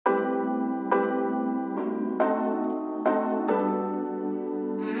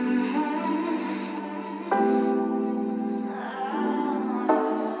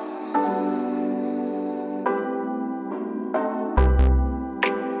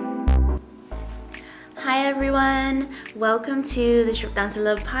Hi everyone! Welcome to the Stripped Down to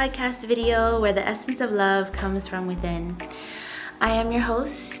Love podcast video where the essence of love comes from within. I am your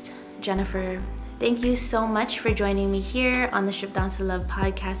host, Jennifer. Thank you so much for joining me here on the Stripped Down to Love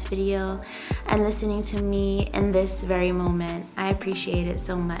podcast video and listening to me in this very moment. I appreciate it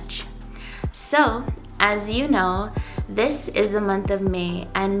so much. So, as you know, this is the month of May,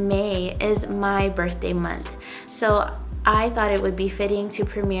 and May is my birthday month. So I thought it would be fitting to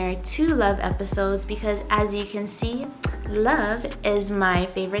premiere 2 love episodes because, as you can see, love is my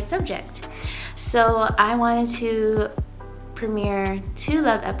favorite subject. So I wanted to premiere 2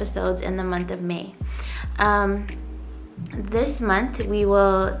 love episodes in the month of May. This month we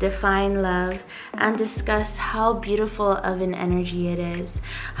will define love and discuss how beautiful of an energy it is,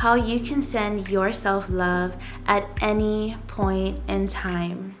 how you can send yourself love at any point in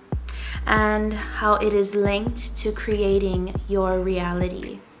time, and how it is linked to creating your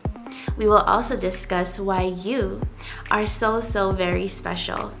reality. We will also discuss why you are so very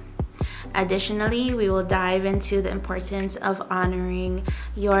special. Additionally, we will dive into the importance of honoring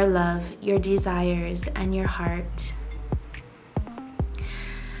your love, your desires, and your heart.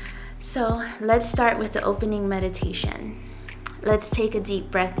 So let's start with the opening meditation. Let's take a deep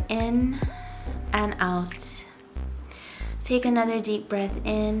breath in and out. Take another deep breath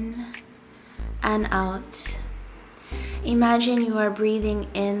in and out. Imagine you are breathing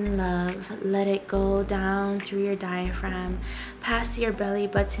in love. Let it go down through your diaphragm, past your belly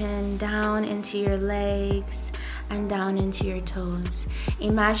button, down into your legs, and down into your toes.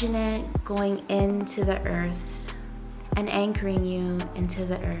 Imagine it going into the earth and anchoring you into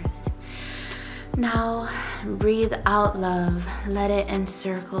the earth. Now, breathe out love. Let it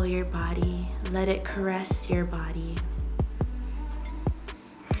encircle your body. Let it caress your body.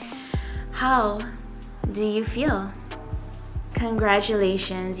 How do you feel?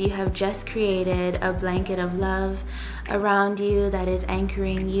 Congratulations, you have just created a blanket of love around you that is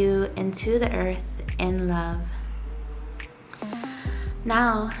anchoring you into the earth in love.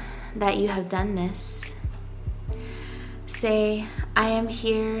 Now that you have done this, say, I am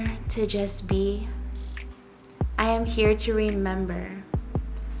here to just be. I am here to remember.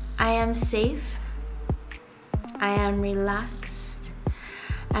 I am safe. I am relaxed.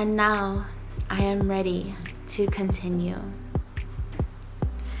 And now I am ready to continue.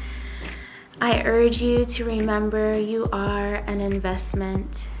 I urge you to remember you are an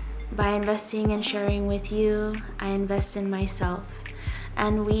investment. By investing and sharing with you, I invest in myself.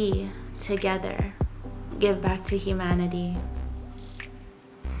 And we, together, give back to humanity.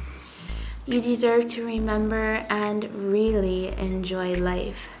 You deserve to remember and really enjoy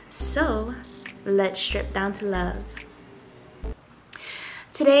life. So, let's strip down to love.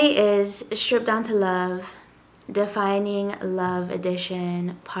 Today is Strip Down to Love, Defining Love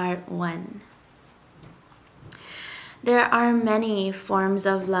Edition, Part 1. There are many forms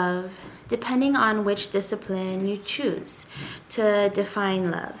of love, depending on which discipline you choose to define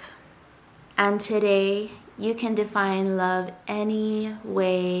love. And today, you can define love any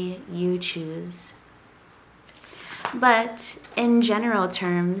way you choose. But in general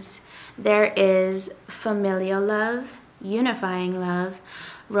terms, there is familial love, unifying love,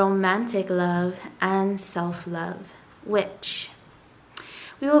 romantic love, and self-love, which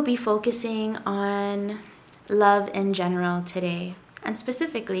we will be focusing on love in general today, and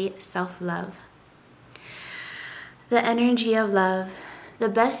specifically self-love. The energy of love, the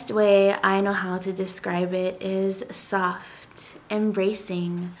best way I know how to describe it is soft,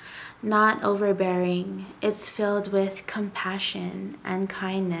 embracing, not overbearing. It's filled with compassion and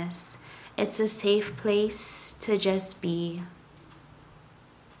kindness. It's a safe place to just be.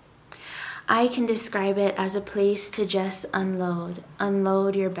 I can describe it as a place to just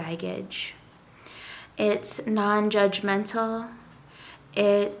unload your baggage. It's non-judgmental.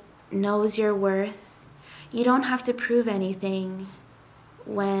 It knows your worth. You don't have to prove anything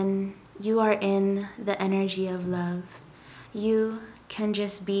when you are in the energy of love. You can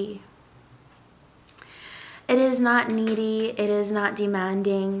just be. It is not needy, it is not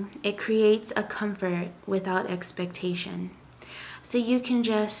demanding. It creates a comfort without expectation. So you can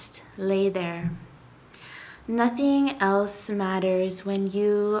just lay there. Nothing else matters when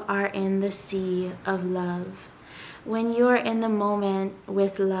you are in the sea of love. When you are in the moment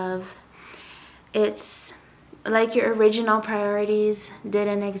with love, it's like your original priorities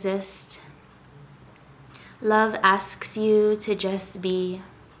didn't exist. Love asks you to just be.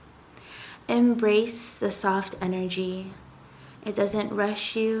 Embrace the soft energy. It doesn't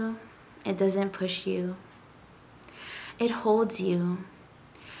rush you. It doesn't push you. It holds you,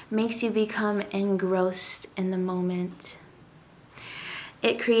 makes you become engrossed in the moment.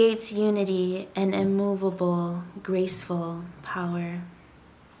 It creates unity and immovable, graceful power.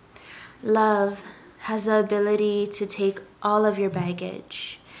 Love has the ability to take all of your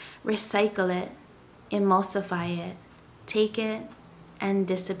baggage, recycle it, emulsify it, take it, and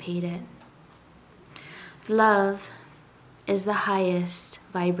dissipate it. Love is the highest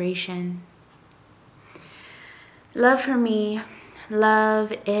vibration. Love for me,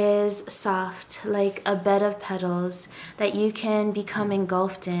 love is soft, like a bed of petals that you can become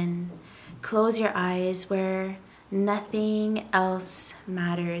engulfed in. Close your eyes where nothing else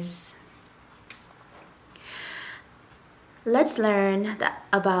matters. Let's learn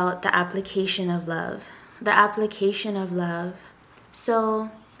about the application of love. The application of love.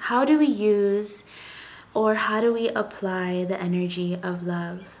 So, how do we use or how do we apply the energy of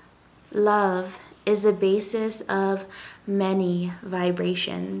love? Love is the basis of many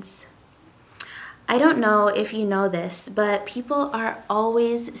vibrations. I don't know if you know this, but people are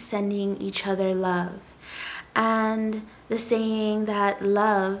always sending each other love. And the saying that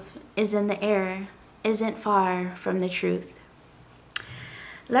love is in the air isn't far from the truth.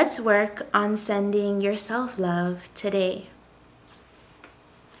 Let's work on sending yourself love today.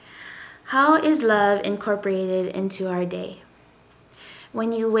 How is love incorporated into our day?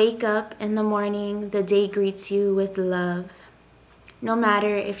 When you wake up in the morning, the day greets you with love. No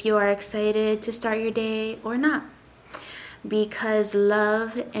matter if you are excited to start your day or not, because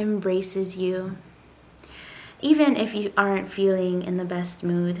love embraces you, even if you aren't feeling in the best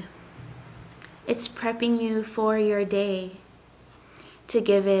mood. It's prepping you for your day, to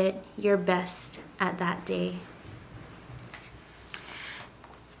give it your best at that day.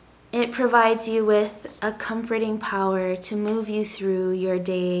 It provides you with a comforting power to move you through your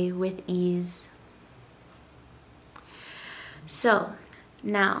day with ease. So,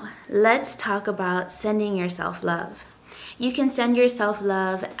 now let's talk about sending yourself love. You can send yourself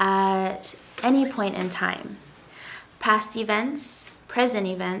love at any point in time. Past events, present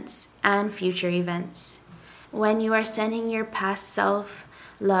events, and future events. When you are sending your past self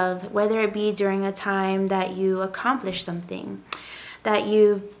love, whether it be during a time that you accomplish something that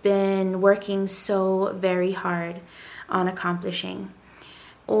you've been working so very hard on accomplishing,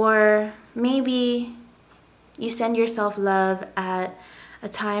 or maybe you send yourself love at a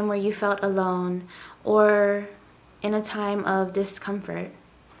time where you felt alone or in a time of discomfort,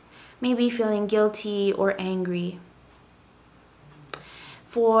 maybe feeling guilty or angry.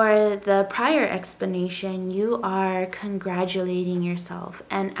 For the prior explanation, you are congratulating yourself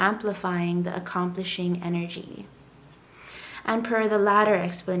and amplifying the accomplishing energy. And per the latter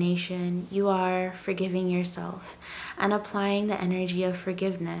explanation, you are forgiving yourself and applying the energy of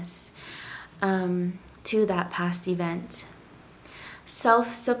forgiveness to that past event.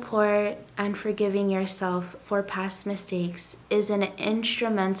 Self-support and forgiving yourself for past mistakes is an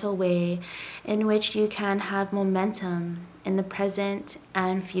instrumental way in which you can have momentum in the present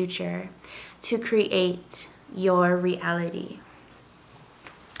and future to create your reality.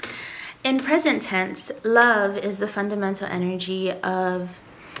 In present tense, love is the fundamental energy of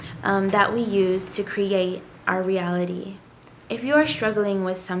that we use to create our reality. If you are struggling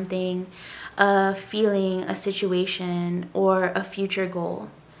with something, a feeling, a situation, or a future goal,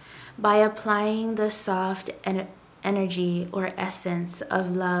 by applying the soft energy or essence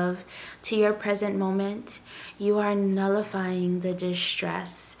of love to your present moment, you are nullifying the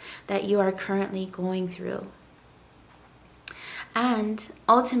distress that you are currently going through. And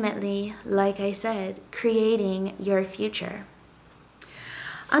ultimately, like I said, creating your future.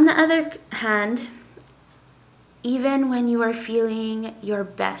 On the other hand, even when you are feeling your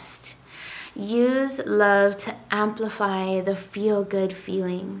best, use love to amplify the feel-good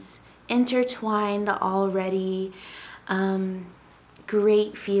feelings. Intertwine the already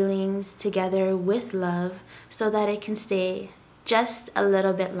great feelings together with love so that it can stay just a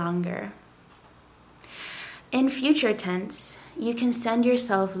little bit longer. In future tense, you can send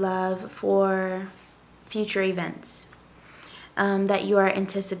yourself love for future events that you are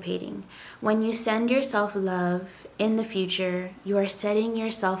anticipating. When you send yourself love in the future, you are setting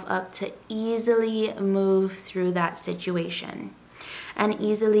yourself up to easily move through that situation and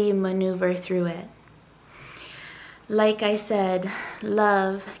easily maneuver through it. Like I said,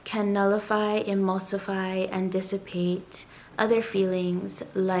 love can nullify, emulsify, and dissipate other feelings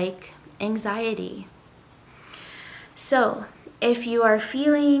like anxiety. So, if you are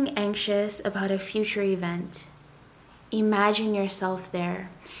feeling anxious about a future event, imagine yourself there.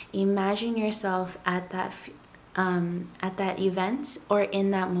 Imagine yourself at that event or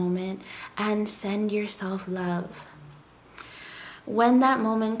in that moment and send yourself love. When that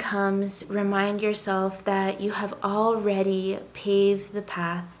moment comes, remind yourself that you have already paved the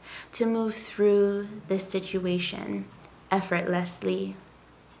path to move through this situation effortlessly.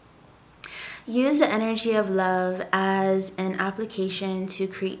 Use the energy of love as an application to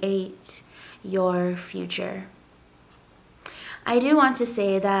create your future. I do want to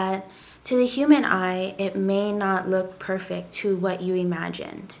say that to the human eye, it may not look perfect to what you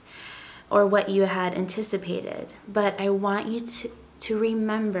imagined or what you had anticipated, but I want you to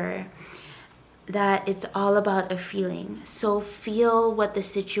remember that it's all about a feeling. So feel what the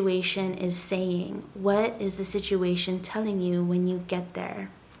situation is saying. What is the situation telling you when you get there?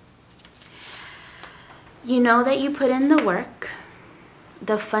 You know that you put in the work,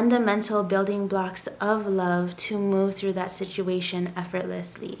 the fundamental building blocks of love to move through that situation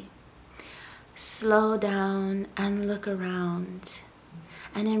effortlessly. Slow down and look around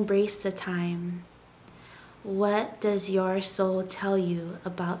and embrace the time. What does your soul tell you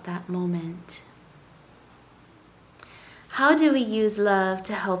about that moment? How do we use love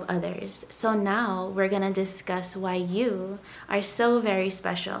to help others? So now we're going to discuss why you are so very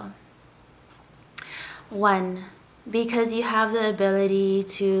special. 1, because you have the ability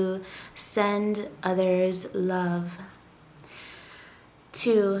to send others love.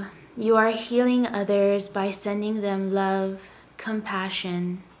 2, you are healing others by sending them love,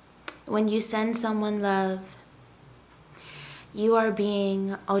 compassion. When you send someone love, you are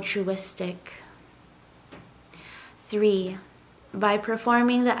being altruistic. 3, by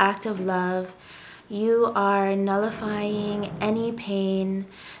performing the act of love, you are nullifying any pain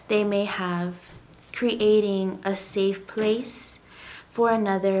they may have, creating a safe place for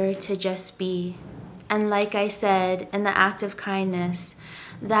another to just be. And like I said, in the act of kindness,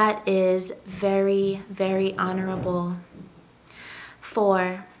 that is very, very honorable.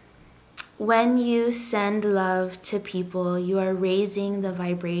 4, when you send love to people, you are raising the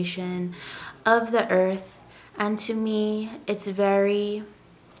vibration of the earth. And to me, it's very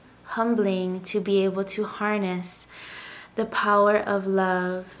humbling to be able to harness the power of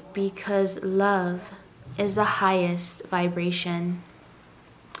love, because love is the highest vibration.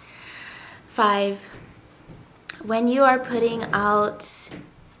 5, when you are putting out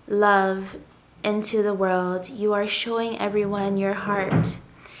love into the world, you are showing everyone your heart.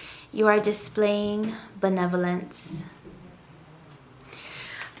 You are displaying benevolence.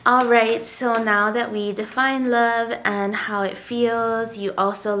 All right, so now that we define love and how it feels, you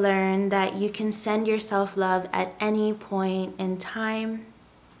also learn that you can send yourself love at any point in time,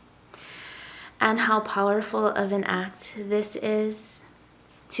 and how powerful of an act this is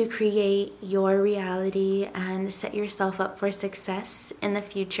to create your reality and set yourself up for success in the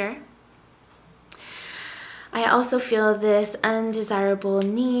future. I also feel this undesirable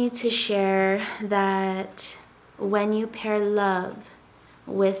need to share that when you pair love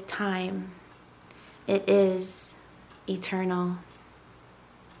with time, it is eternal.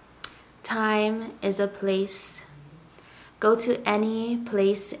 Time is a place. Go to any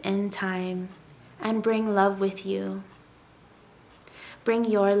place in time and bring love with you. Bring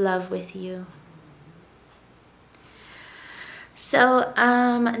your love with you. So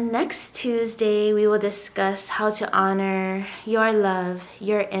next Tuesday, we will discuss how to honor your love,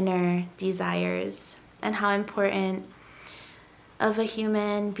 your inner desires, and how important of a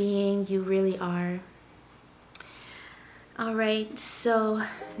human being you really are. All right, so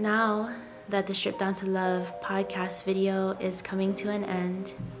now that the Strip Down to Love podcast video is coming to an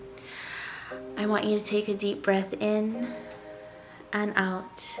end, I want you to take a deep breath in and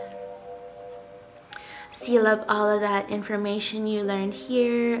out. Seal up all of that information you learned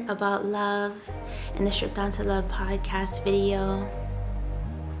here about love in the Strip Down to Love podcast video.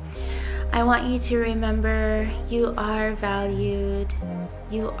 I want you to remember you are valued.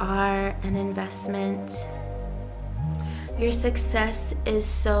 You are an investment. Your success is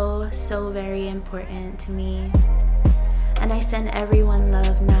so, so very important to me. And I send everyone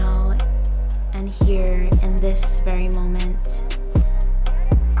love now and here in this very moment.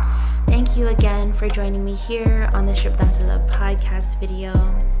 Thank you again for joining me here on the Strip Down to Love podcast video.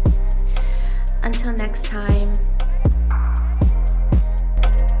 Until next time,